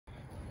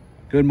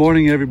Good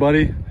morning,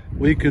 everybody.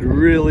 We could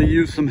really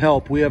use some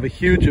help. We have a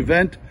huge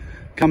event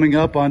coming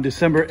up on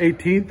December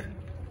 18th.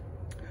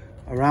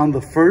 Around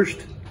the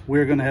 1st,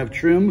 we're going to have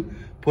trim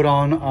put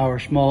on our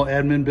small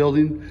admin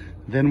building.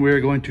 Then we're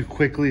going to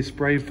quickly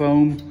spray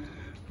foam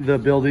the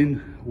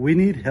building. We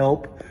need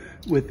help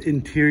with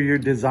interior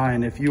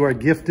design. If you are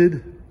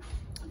gifted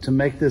to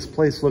make this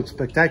place look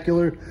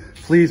spectacular,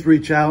 please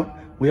reach out.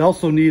 We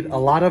also need a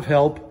lot of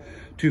help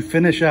to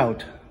finish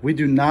out. We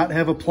do not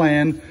have a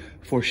plan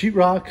for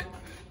sheetrock,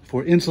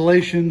 for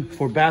insulation,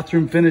 for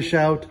bathroom finish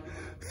out,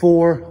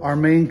 for our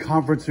main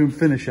conference room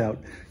finish out.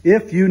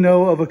 If you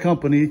know of a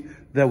company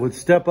that would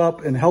step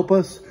up and help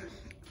us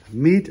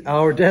meet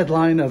our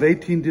deadline of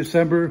 18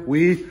 December,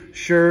 we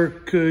sure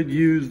could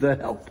use the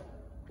help.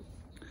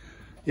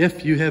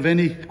 If you have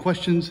any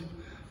questions,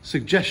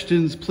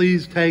 suggestions,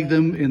 please tag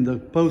them in the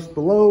post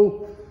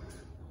below.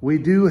 We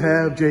do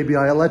have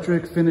JBI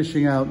Electric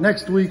finishing out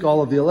next week,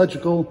 all of the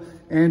electrical.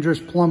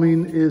 Andress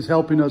Plumbing is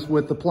helping us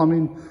with the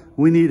plumbing.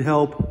 We need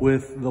help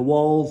with the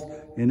walls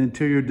and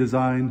interior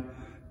design.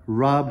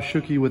 Rob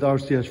Shooky with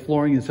RCS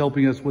Flooring is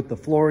helping us with the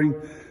flooring.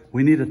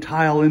 We need a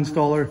tile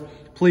installer.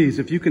 Please,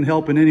 if you can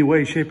help in any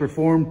way, shape, or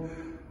form,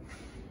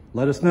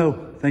 let us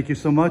know. Thank you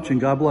so much, and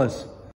God bless.